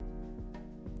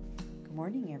Good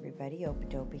morning, everybody.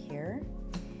 Opadopa here.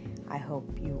 I hope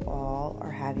you all are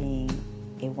having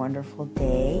a wonderful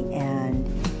day, and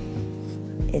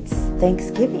it's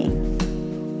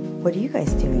Thanksgiving. What are you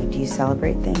guys doing? Do you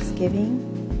celebrate Thanksgiving?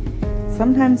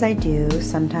 Sometimes I do,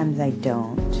 sometimes I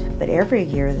don't. But every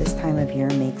year, this time of year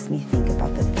makes me think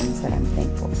about the things that I'm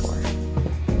thankful for.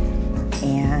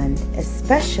 And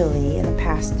especially in the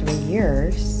past 3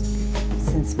 years,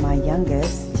 since my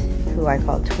youngest, who I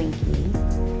call Twinkie,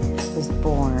 was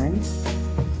born,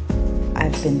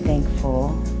 I've been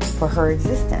thankful for her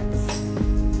existence.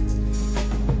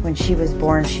 When she was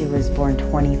born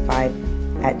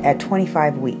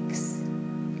 25 weeks.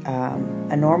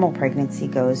 A normal pregnancy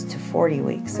goes to 40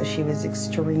 weeks, so she was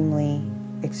extremely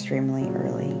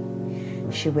early.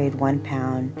 She weighed 1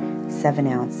 pound, 7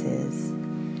 ounces.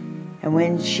 And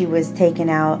when she was taken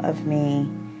out of me,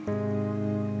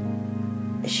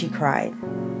 she cried.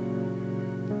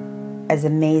 As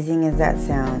amazing as that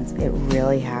sounds, it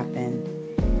really happened.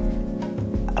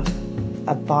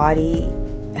 A body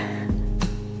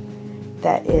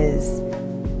that is,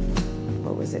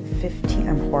 15,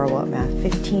 I'm horrible at math,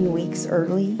 15 weeks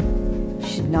early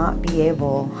should not be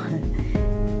able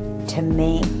to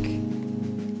make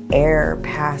air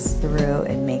pass through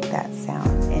and make that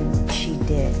sound. And she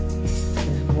did. It was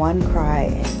one cry,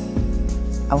 and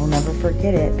I will never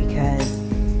forget it, because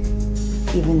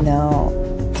even though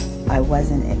I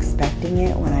wasn't expecting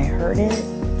it, when I heard it,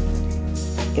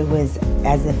 it was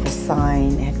as if a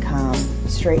sign had come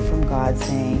straight from God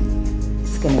saying,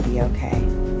 it's going to be okay.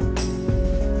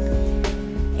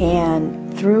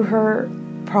 And through her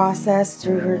process,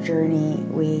 through her journey,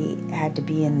 we had to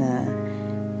be in the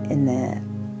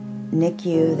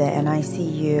NICU, the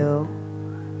NICU,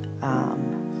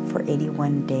 for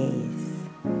 81 days.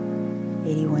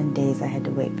 81 days I had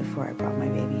to wait before I brought my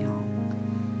baby home.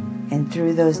 And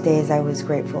through those days, I was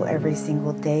grateful every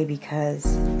single day, because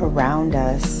around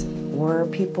us were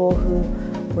people who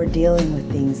were dealing with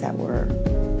things that were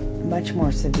much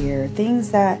more severe, things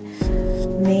that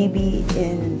maybe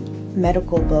in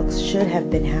medical books should have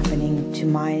been happening to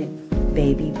my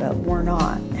baby, but were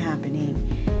not happening.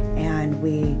 And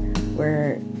we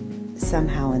were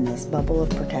somehow in this bubble of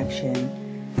protection.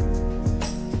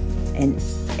 And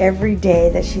every day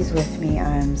that she's with me,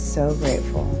 I'm so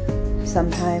grateful.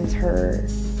 Sometimes her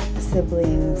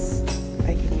siblings,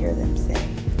 I can hear them say,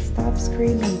 stop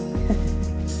screaming.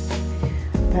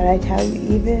 But I tell you,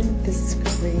 even the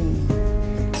scream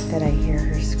that I hear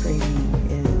her screaming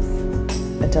is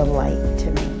a delight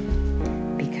to me,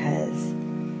 because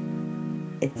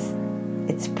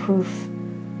it's proof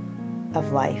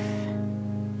of life.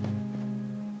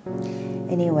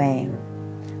 Anyway,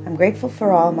 I'm grateful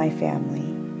for all my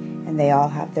family, and they all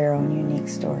have their own unique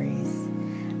stories.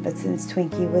 But since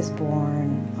Twinkie was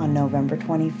born on November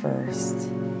 21st,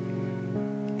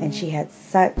 and she had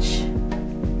such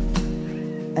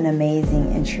an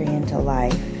amazing entry into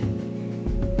life,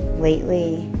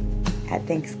 lately at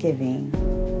Thanksgiving,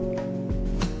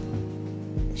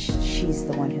 she's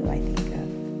the one who I think of.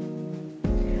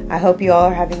 I hope you all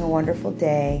are having a wonderful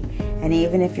day, and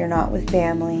even if you're not with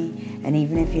family, and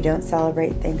even if you don't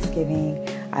celebrate Thanksgiving,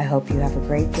 I hope you have a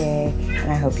great day,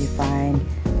 and I hope you find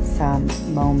some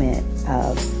moment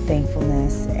of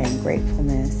thankfulness and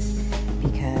gratefulness,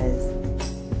 because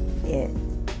it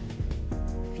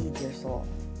feeds your soul.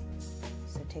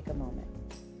 So take a moment.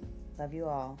 Love you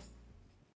all.